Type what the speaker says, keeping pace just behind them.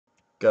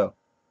Go.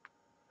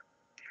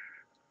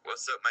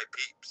 What's up, my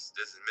peeps?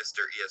 This is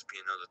Mr.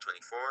 ESPN Another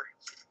 24.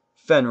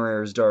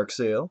 Fenrir's Dark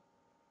Seal.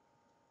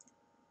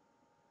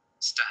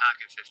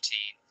 Stahaka15.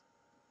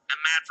 And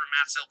Matt from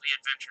Matt's LP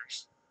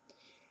Adventures.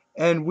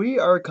 And we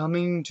are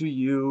coming to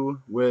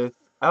you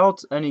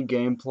without any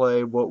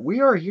gameplay. What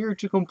we are here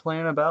to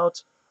complain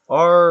about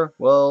are,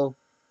 well,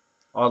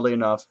 oddly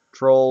enough,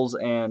 trolls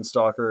and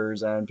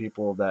stalkers and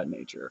people of that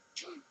nature.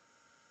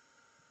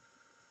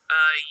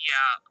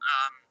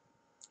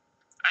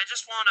 I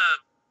just want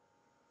to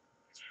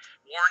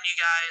warn you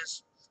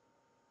guys,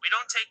 we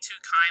don't take too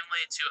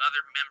kindly to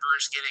other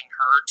members getting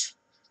hurt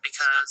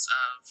because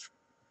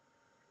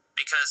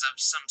of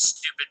some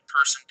stupid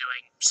person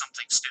doing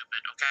something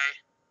stupid,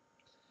 okay?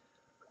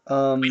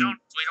 We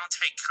don't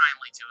take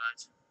kindly to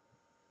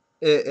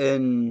it.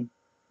 In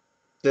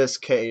this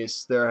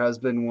case, there has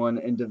been one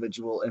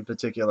individual in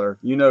particular.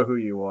 You know who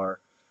you are.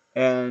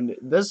 And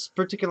this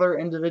particular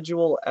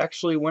individual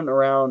actually went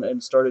around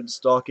and started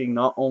stalking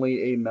not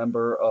only a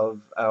member of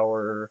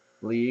our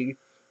league,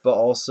 but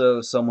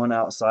also someone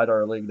outside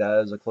our league that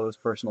is a close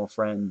personal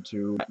friend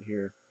to Matt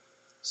here.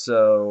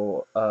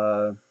 So,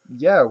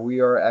 yeah,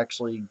 we are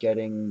actually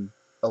getting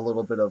a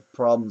little bit of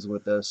problems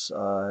with this.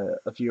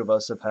 A few of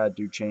us have had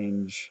to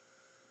change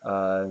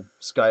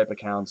Skype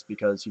accounts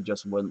because he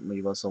just wouldn't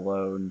leave us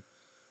alone.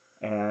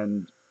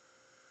 And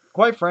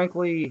quite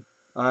frankly,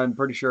 I'm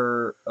pretty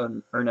sure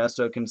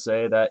Ernesto can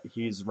say that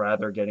he's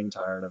rather getting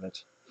tired of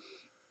it.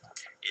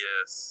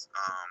 Yes,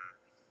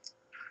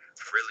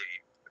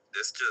 really,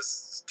 this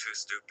just too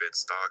stupid,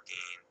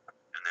 stalking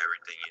and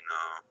everything,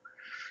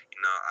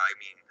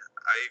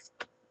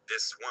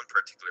 this one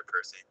particular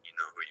person, you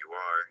know who you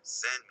are,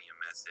 send me a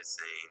message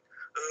saying,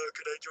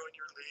 could I join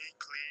your league,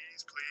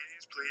 please,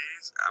 please,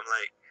 please? I'm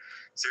like,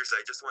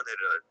 seriously, I just wanted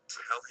to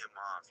tell him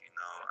off,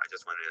 I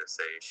just wanted to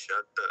say,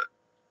 shut the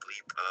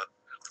bleep up,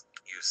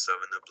 you son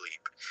of a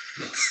bleep.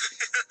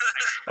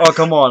 Oh,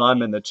 come on,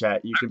 I'm in the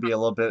chat. You can be a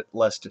little bit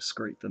less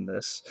discreet than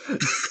this. And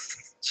we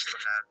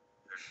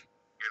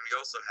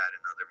also had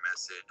another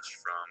message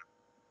from,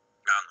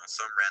 I don't know,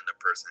 some random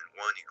person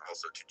wanting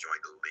also to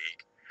join the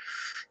league.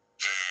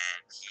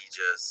 And he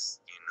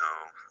just,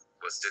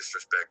 was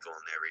disrespectful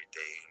and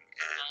everything.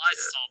 And well, I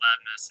saw that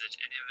message,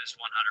 and it was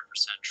 100%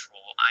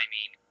 troll. I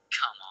mean,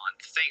 come on.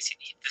 The things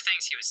he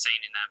was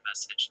saying in that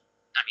message,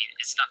 I mean,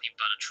 it's nothing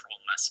but a troll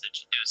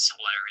message. It was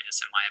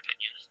hilarious, in my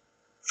opinion.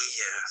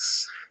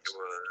 Yes, it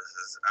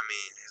was. I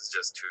mean, it's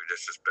just too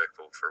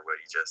disrespectful for what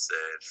he just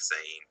said,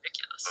 saying,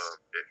 ridiculous.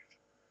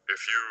 If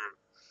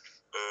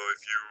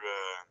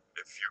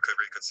you can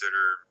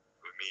reconsider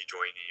me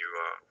joining you,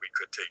 we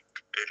could take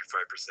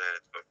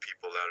 85% of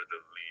people out of the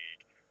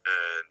league,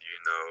 and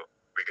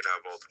we could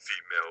have all the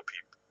female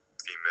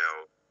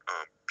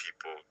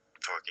people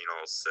talking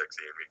all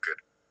sexy, and we could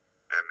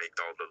make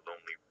all the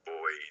lonely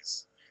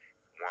boys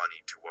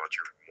wanting to watch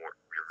your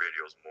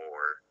videos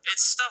more.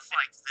 It's stuff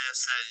like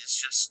this that is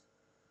just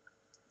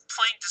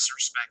plain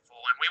disrespectful,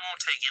 and we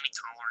won't take any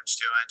tolerance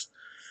to it.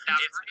 Now,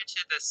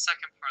 granted, the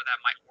second part of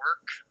that might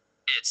work,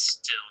 it's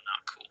still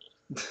not cool.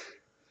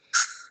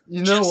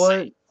 You know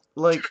what?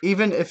 Like,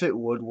 even if it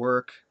would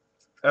work,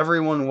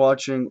 everyone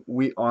watching,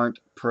 we aren't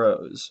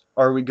pros.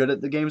 Are we good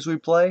at the games we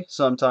play?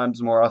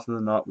 Sometimes, more often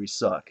than not, we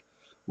suck.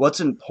 What's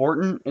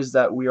important is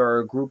that we are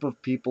a group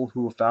of people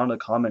who have found a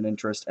common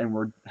interest and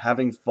we're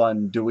having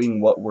fun doing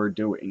what we're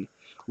doing.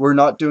 We're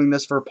not doing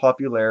this for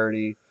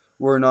popularity.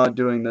 We're not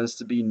doing this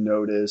to be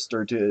noticed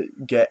or to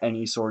get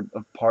any sort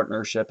of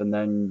partnership and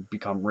then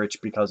become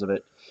rich because of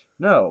it.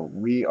 No,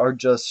 we are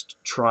just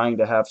trying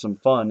to have some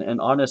fun,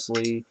 and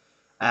honestly,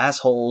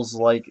 assholes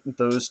like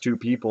those two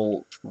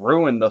people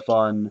ruin the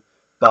fun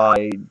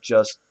by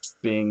just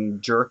being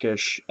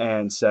jerkish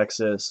and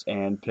sexist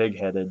and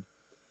pig-headed.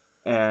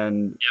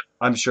 And Yep.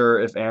 I'm sure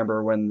if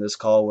Amber went in this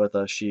call with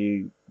us,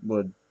 she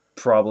would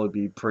probably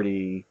be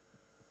pretty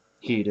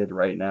heated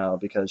right now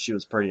because she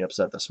was pretty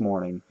upset this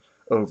morning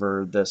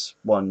over this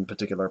one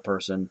particular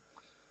person.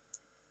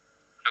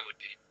 I would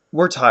be.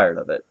 We're tired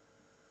of it.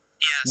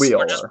 Yes,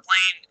 we're just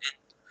plain and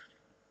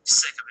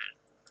sick of it.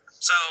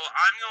 So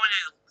I'm going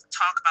to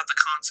talk about the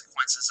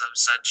consequences of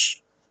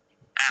such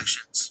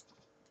actions.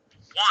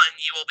 1,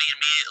 you will be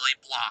immediately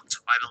blocked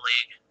by the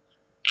league.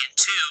 And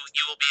 2,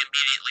 you will be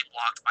immediately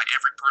blocked by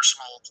every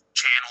personal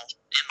channel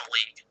in the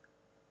league.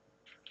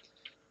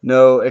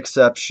 No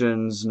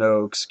exceptions,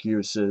 no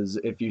excuses.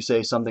 If you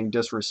say something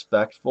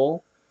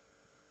disrespectful,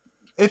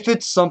 if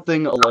it's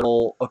something a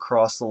little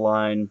across the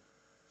line,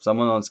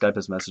 someone on Skype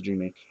is messaging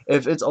me.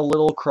 If it's a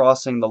little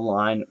crossing the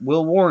line,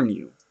 we'll warn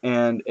you.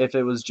 And if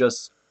it was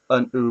just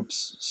an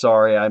oops,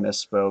 sorry, I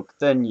misspoke,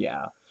 then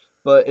yeah.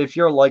 But if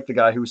you're like the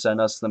guy who sent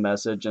us the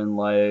message and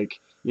like,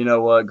 you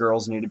know what,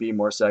 girls need to be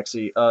more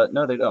sexy,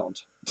 no they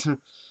don't.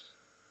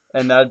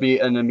 And that'd be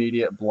an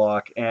immediate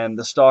block. And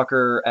the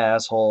stalker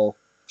asshole,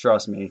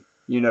 trust me,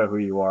 you know who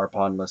you are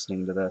upon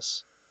listening to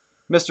this.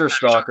 Mr.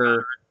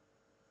 Stalker,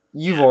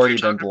 you've already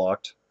been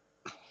blocked.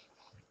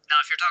 Now,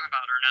 if you're talking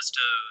about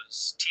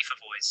Ernesto's Tifa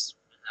voice,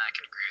 I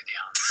can agree with you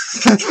on that.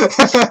 Really.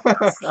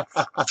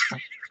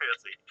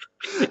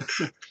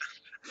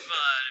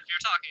 But if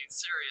you're talking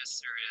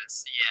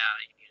serious, yeah,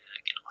 you need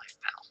to get a life,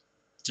 pal.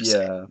 Just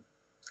saying. Yeah.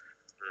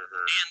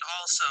 And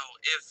also,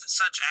 if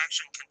such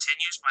action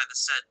continues by the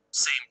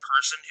same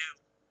person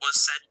who was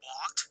said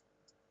blocked,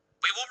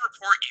 we will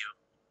report you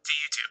to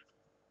YouTube.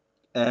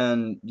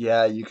 And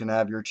yeah, you can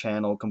have your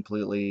channel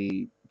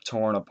completely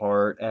torn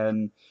apart.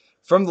 And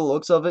from the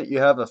looks of it, you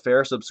have a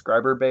fair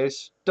subscriber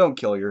base. Don't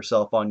kill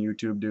yourself on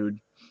YouTube, dude.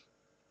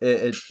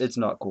 It's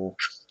not cool.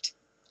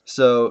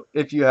 So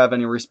if you have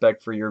any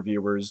respect for your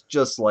viewers,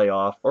 just lay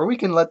off, or we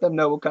can let them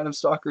know what kind of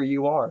stalker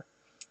you are.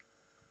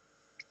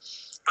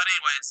 But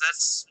anyways,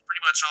 that's pretty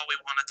much all we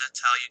wanted to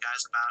tell you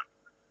guys about.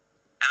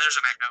 And there's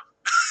an echo.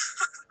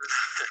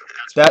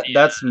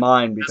 That's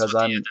mine because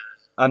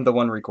I'm the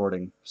one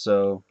recording,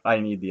 so I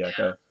need the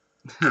echo.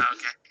 Okay. Well,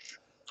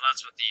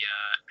 that's what the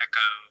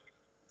echo.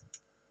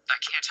 I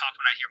can't talk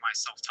when I hear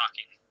myself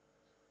talking.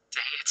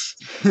 Dang it.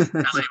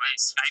 Well, anyway,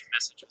 Skype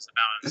messages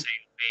about him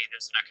saying, "Hey,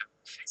 there's an echo.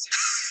 Fix it."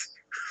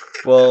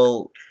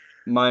 Well,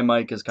 my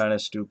mic is kind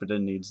of stupid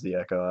and needs the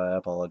echo. I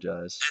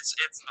apologize.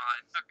 It's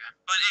fine. Okay.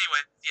 But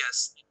anyway,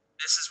 yes,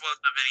 this is what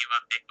the video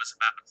update was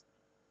about.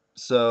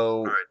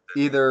 So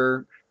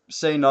either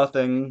say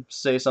nothing,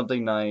 say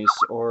something nice,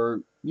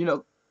 or, you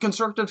know,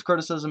 constructive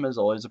criticism is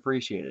always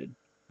appreciated.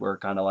 We're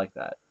kind of like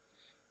that.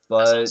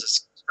 But as long as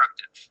it's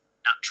constructive,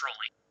 not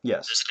trolling.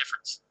 Yes. There's a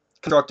difference.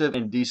 Constructive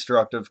and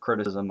destructive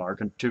criticism are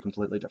two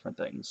completely different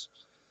things.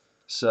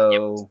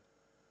 So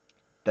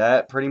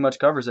that pretty much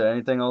covers it.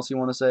 Anything else you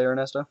want to say,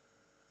 Ernesto?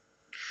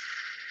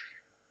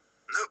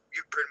 Nope,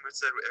 you pretty much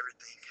said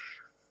everything.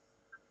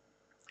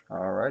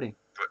 Alrighty.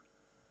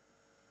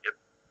 Yep.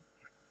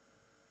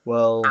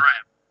 Well,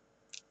 Alright.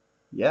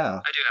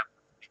 Yeah. I do have.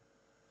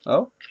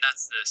 Oh? And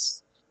that's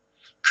this.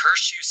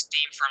 Curse you,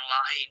 Steam, for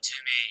lying to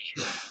me.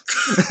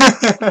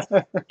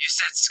 You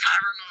said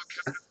Skyrim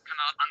will come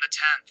out on the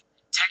 10th.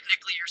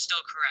 Technically, you're still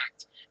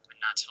correct, but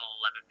not till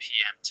 11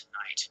 p.m.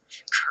 tonight.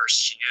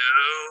 Curse you.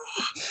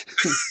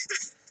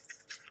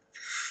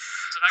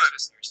 So back to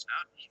the serious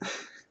note.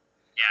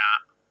 Yeah.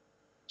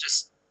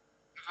 Just,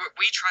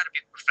 we try to be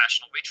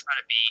professional. We try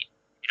to be,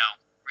 you know,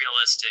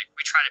 realistic.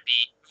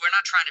 We're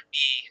not trying to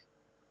be,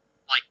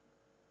 like,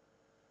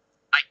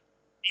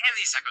 and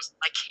these echoes.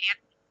 I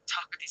can't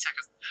talk with these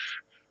echoes.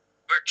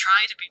 We're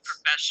trying to be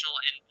professional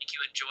and make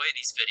you enjoy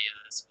these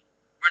videos.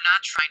 We're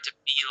not trying to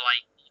be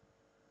like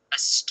a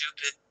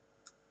stupid,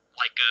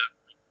 like a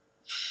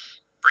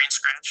brain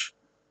scratch.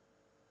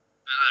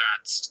 No, they're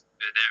not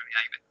stupid.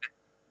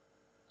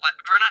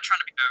 We're not trying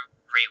to be a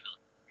Ray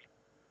Williams,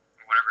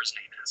 or whatever his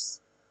name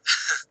is.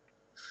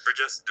 We're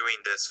just doing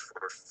this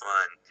for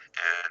fun,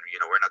 and you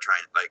know, we're not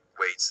trying, like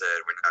Wade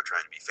said, we're not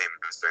trying to be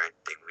famous or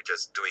anything. We're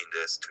just doing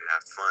this to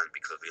have fun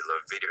because we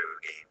love video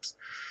games.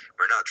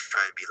 We're not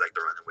trying to be like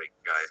the Runaway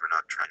Guys. We're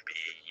not trying to be,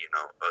 you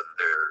know,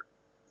 other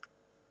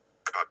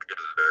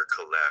popular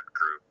collab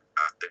group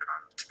out there.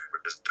 We're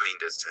just doing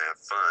this to have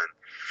fun,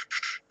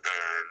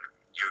 and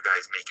you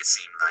guys make it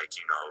seem like,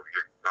 you know,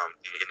 you're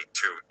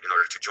in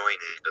order to join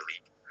the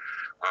league,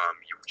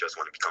 you just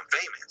want to become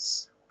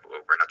famous.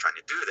 Well, we're not trying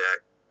to do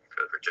that.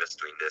 Because we're just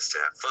doing this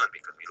to have fun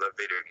because we love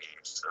video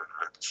games so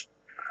much.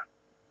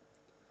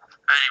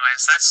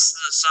 Anyways, that's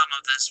the sum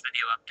of this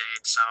video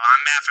update. So I'm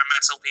Matt from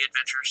XLP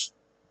Adventures.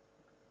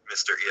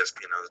 Mr.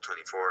 ESPN on the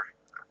 24.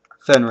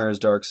 Fenrir's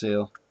Dark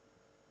Seal.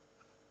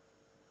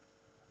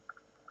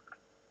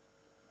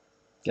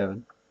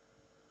 Kevin.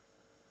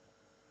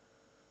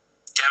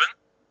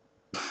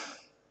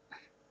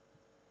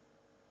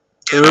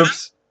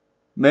 Oops.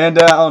 Man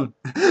down.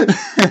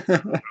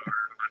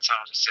 That's all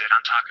I said.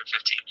 I'm talking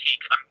 15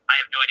 because I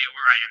have no idea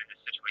where I am in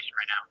this situation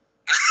right now.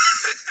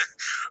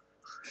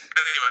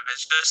 Anyway,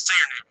 just say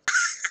your name.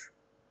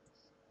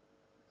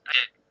 I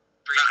did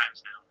 3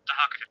 times now.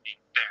 Tahaka 15.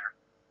 There.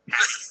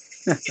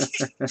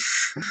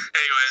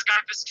 Anyway,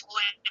 Skype is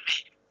trolling me.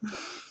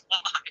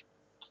 Why?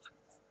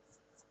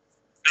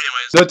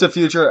 Anyways. So to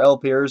future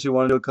LPers who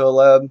want to do a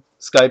collab,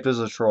 Skype is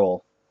a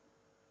troll.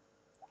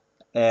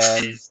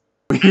 And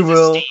we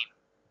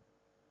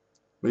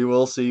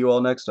will see you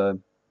all next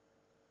time.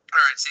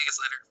 Alright, see you guys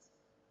later.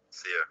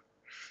 See ya.